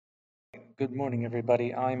Good morning,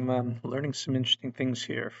 everybody. I'm learning some interesting things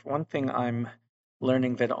here. For one thing, I'm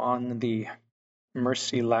learning that on the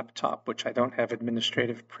Mercy laptop, which I don't have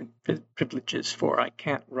administrative privileges for, I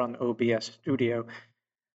can't run OBS Studio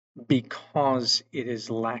because it is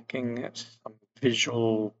lacking some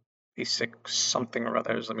visual basic something or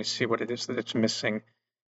others. Let me see what it is that it's missing.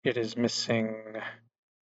 It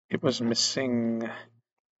was missing,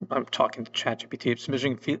 I'm talking to ChatGPT, it's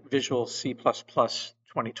missing Visual C++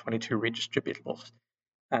 2022 redistributables.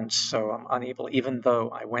 And so I'm unable, even though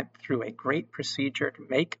I went through a great procedure to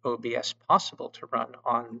make OBS possible to run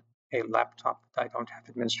on a laptop that I don't have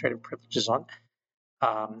administrative privileges on,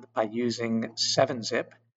 by using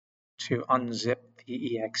 7-zip to unzip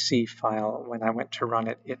the exe file. When I went to run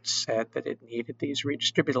it, it said that it needed these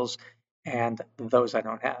redistributables, and those I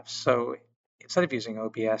don't have. So instead of using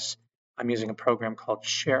OBS, I'm using a program called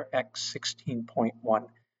ShareX 16.1,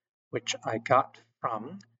 which I got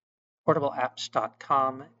from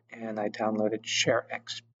portableapps.com, and I downloaded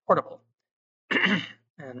ShareX Portable.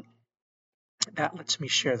 And that lets me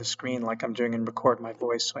share the screen like I'm doing and record my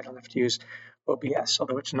voice, so I don't have to use OBS.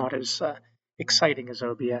 Although it's not as exciting as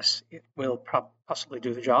OBS, it will possibly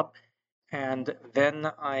do the job. And then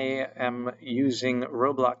I am using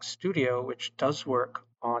Roblox Studio, which does work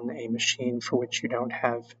on a machine for which you don't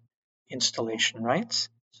have installation rights,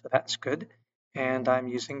 so that's good. And I'm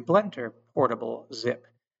using Blender Portable Zip,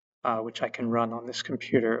 which I can run on this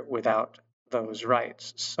computer without those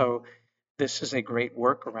rights. So this is a great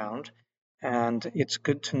workaround, and it's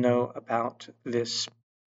good to know about this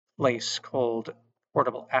place called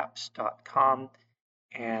portableapps.com.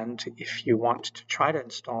 And if you want to try to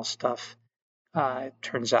install stuff, it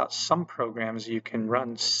turns out some programs you can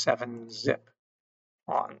run 7-zip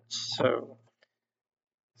on. So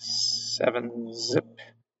 7-zip,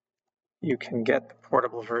 you can get the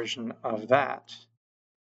portable version of that.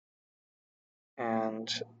 And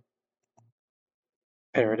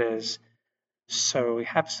there it is. So we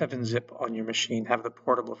have 7-zip on your machine, have the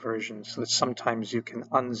portable version, so that sometimes you can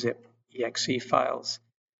unzip exe files.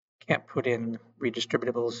 Can't put in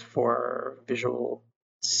redistributables for Visual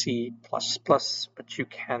C++, but you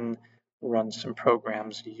can run some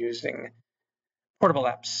programs using Portable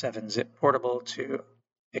Apps 7-zip portable to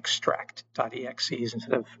extract .exes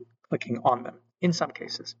instead of clicking on them in some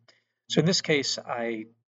cases. So in this case, I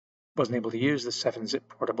wasn't able to use the 7-zip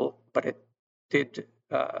portable, but it did,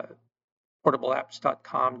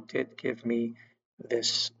 portableapps.com did give me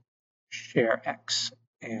this ShareX,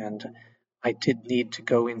 and I did need to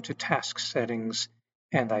go into task settings,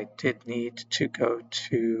 and I did need to go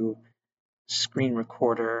to screen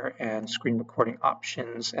recorder and screen recording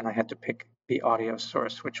options, and I had to pick the audio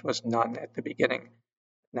source, which was none at the beginning.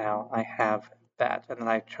 Now I have that, and then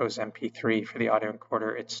I chose MP3 for the audio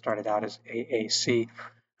encoder. It started out as AAC.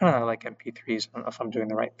 I don't know, I like MP3s. I don't know if I'm doing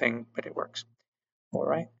the right thing, but it works. All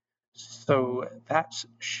right. So that's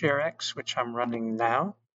ShareX, which I'm running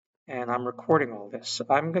now, and I'm recording all this.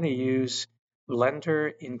 I'm going to use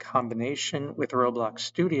Blender in combination with Roblox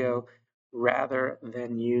Studio rather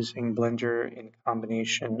than using Blender in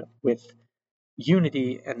combination with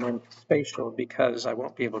Unity and then Spatial, because I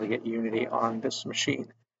won't be able to get Unity on this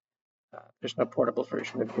machine. There's no portable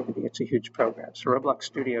version of Unity. It's a huge program. So Roblox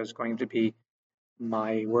Studio is going to be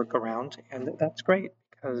my workaround, and that's great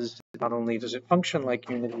because not only does it function like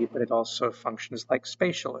Unity, but it also functions like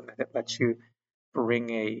Spatial, in that it lets you bring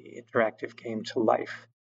a interactive game to life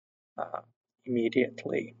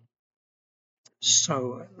immediately.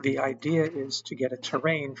 So the idea is to get a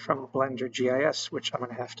terrain from Blender GIS, which I'm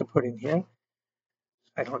going to have to put in here.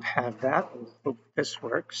 I don't have that. I hope this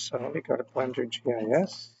works. So let me go to Blender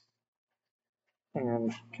GIS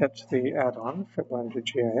and get the add-on for Blender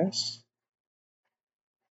GIS.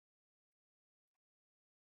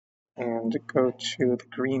 And go to the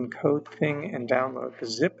green code thing and download the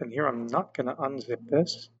zip. And here I'm not going to unzip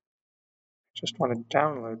this. I just want to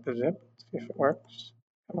download the zip, see if it works.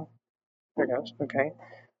 Come on. There it goes. Okay.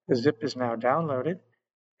 The zip is now downloaded,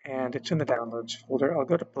 and it's in the downloads folder. I'll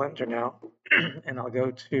go to Blender now, and I'll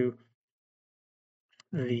go to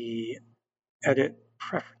the edit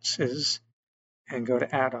preferences and go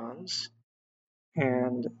to add-ons.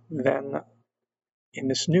 And then in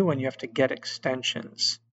this new one, you have to get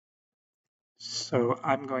extensions. So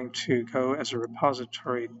I'm going to go as a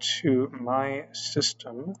repository to my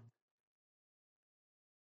system,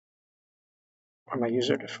 or my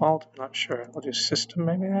user default, I'm not sure. I'll do system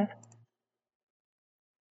maybe there.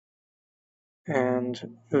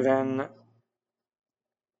 And then,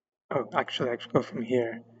 oh, actually I go from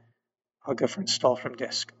here. I'll go for install from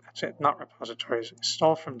disk. That's it, not repositories,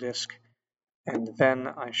 install from disk. And then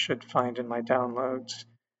I should find in my downloads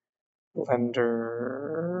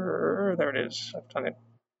Blender, there it is, I've done it,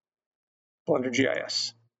 Blender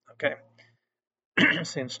GIS, okay.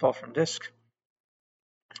 Say install from disk,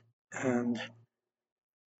 and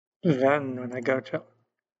then when I go to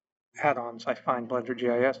add-ons, I find Blender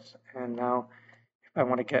GIS, and now if I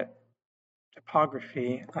want to get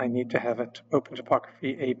topography, I need to have an Open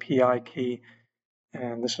Topography API key,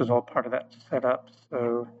 and this is all part of that setup.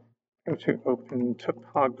 So go to Open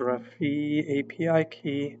Topography API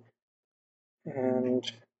key, and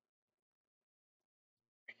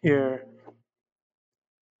here,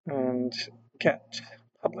 and get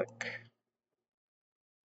public.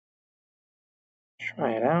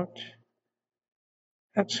 Try it out.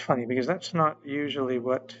 That's funny because that's not usually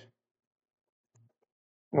what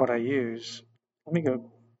I use. Let me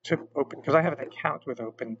go to Open, because I have an account with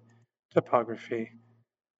Open Topography.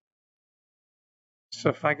 So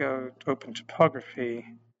if I go to Open Topography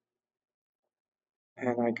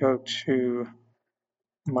and I go to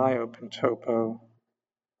my Open Topo,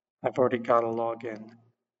 I've already got a login.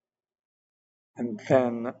 And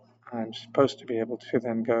then I'm supposed to be able to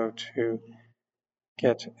then go to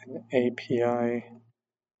get an API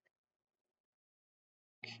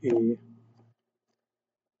key.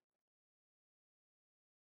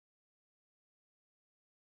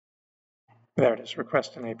 There it is,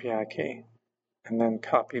 request an API key. And then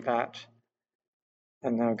copy that.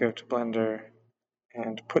 And now go to Blender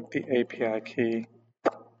and put the API key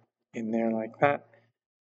in there like that.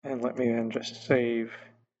 And let me then just save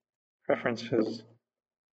preferences.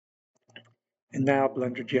 And now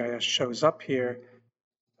Blender GIS shows up here.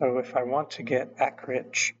 So if I want to get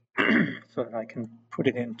accurate so that I can put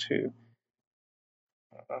it into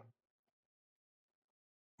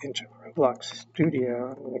Roblox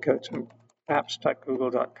Studio, I'm going to go to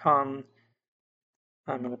apps.google.com.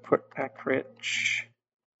 I'm going to put accurate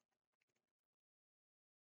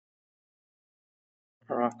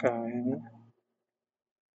Morocco in,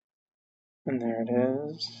 and there it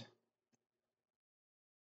is.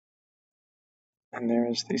 And there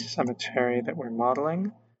is the cemetery that we're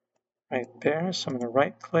modeling right there. So I'm going to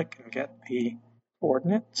right click and get the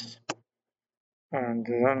coordinates. And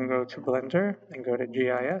then go to Blender and go to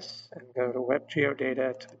GIS and go to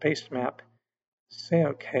WebGeoData to the base map. Say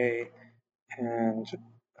OK. And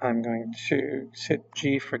I'm going to hit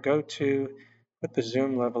G for go to, put the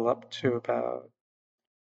zoom level up to about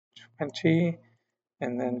 20,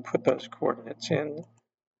 and then put those coordinates in.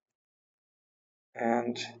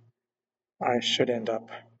 And I should end up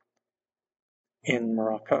in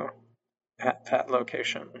Morocco at that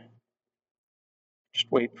location.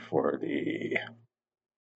 Just wait for the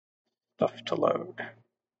stuff to load.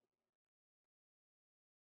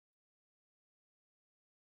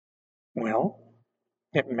 Well,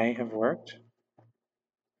 it may have worked.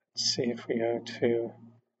 Let's see if we go to,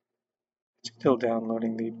 it's still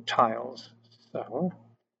downloading the tiles. So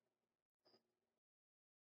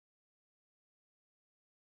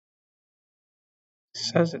it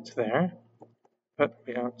says it's there, but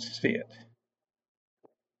we don't see it.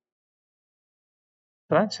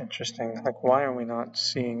 So that's interesting. Like, why are we not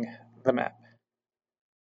seeing the map?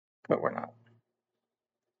 But we're not.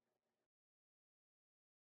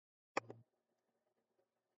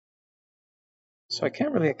 So I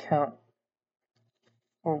can't really account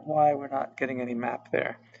for why we're not getting any map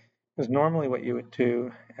there. Because normally what you would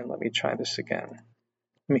do, and let me try this again.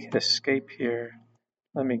 Let me hit escape here.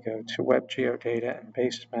 Let me go to WebGeoData and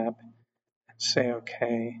base map and say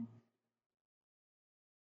OK.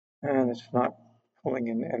 And it's not pulling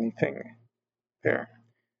in anything there.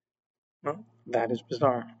 Well, that is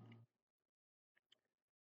bizarre.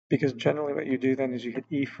 Because generally what you do then is you hit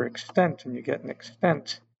E for extent and you get an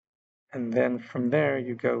extent. And then from there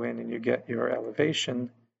you go in and you get your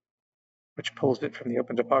elevation, which pulls it from the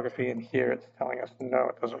Open Topography. And here it's telling us no,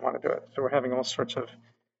 it doesn't want to do it. So we're having all sorts of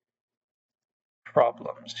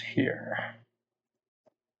problems here.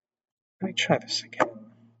 Let me try this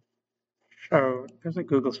again. So there's a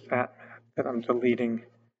Google Stat map that I'm deleting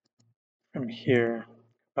from here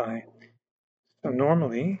by. So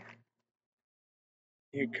normally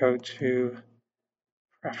you go to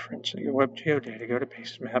preference, you go WebGeoData, go to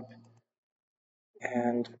base map,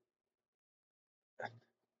 and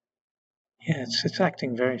yeah, it's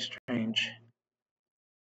acting very strange.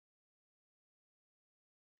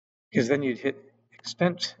 Because then you'd hit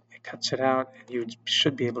extent, it cuts it out, and you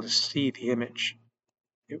should be able to see the image.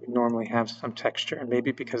 It would normally have some texture, and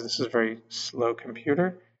maybe because this is a very slow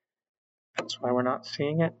computer, that's why we're not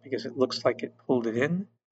seeing it, because it looks like it pulled it in,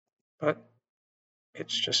 but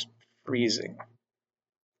it's just freezing.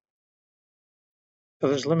 So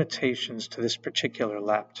there's limitations to this particular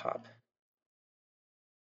laptop.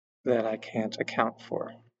 that I can't account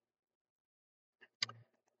for,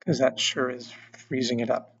 because that sure is freezing it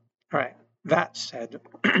up. All right, that said,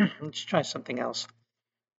 let's try something else.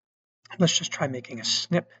 Let's just try making a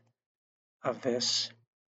snip of this.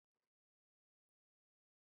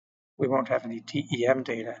 We won't have any DEM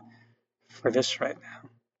data for this right now.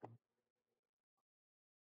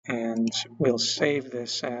 And we'll save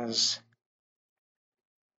this as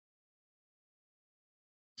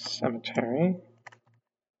cemetery.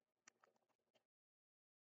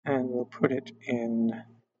 And we'll put it in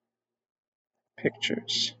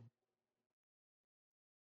pictures.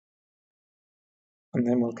 And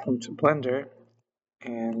then we'll come to Blender,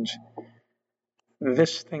 and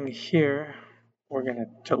this thing here we're going to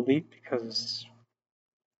delete because,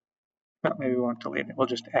 well, maybe we won't delete it, we'll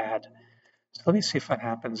just add. So let me see if that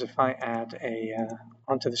happens. If I add a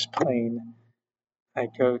onto this plane, I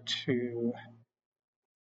go to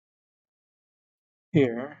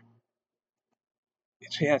here.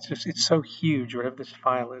 It's so huge, whatever this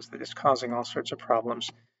file is, that it's causing all sorts of problems.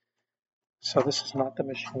 So this is not the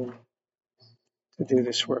machine to do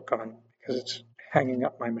this work on because it's hanging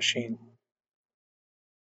up my machine.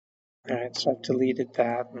 All right, so I've deleted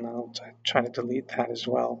that, and I'll try to delete that as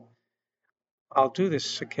well. I'll do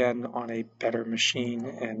this again on a better machine,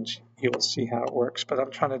 and you will see how it works, but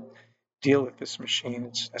I'm trying to deal with this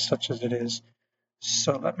machine as such as it is.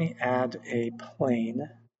 So let me add a plane.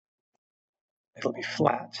 It'll be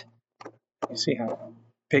flat. You see how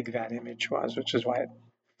big that image was, which is why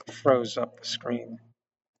it froze up the screen.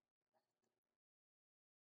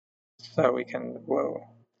 So we can,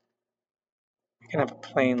 we can have a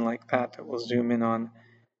plane like that that we'll zoom in on,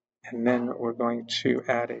 and then we're going to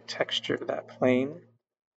add a texture to that plane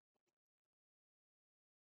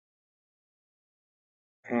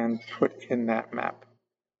and put in that map.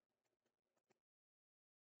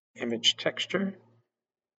 Image texture,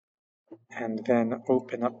 and then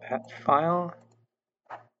open up that file,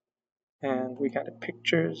 and we got it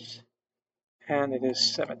pictures, and it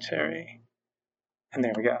is cemetery. And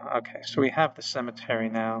there we go. Okay, so we have the cemetery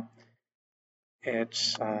now.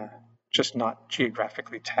 It's just not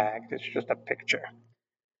geographically tagged, it's just a picture.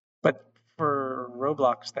 But for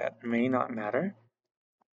Roblox, that may not matter.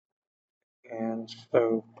 And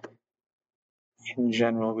so in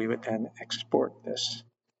general, we would then export this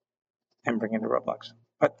and bring it into Roblox.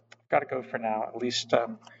 But got to go for now. At least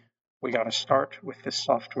we got to start with this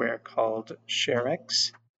software called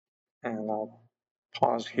ShareX. And I'll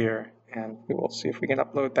pause here and we will see if we can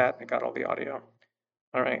upload that. I got all the audio.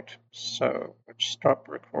 All right, so stop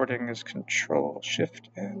recording is Control Shift,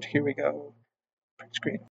 and here we go. Print screen.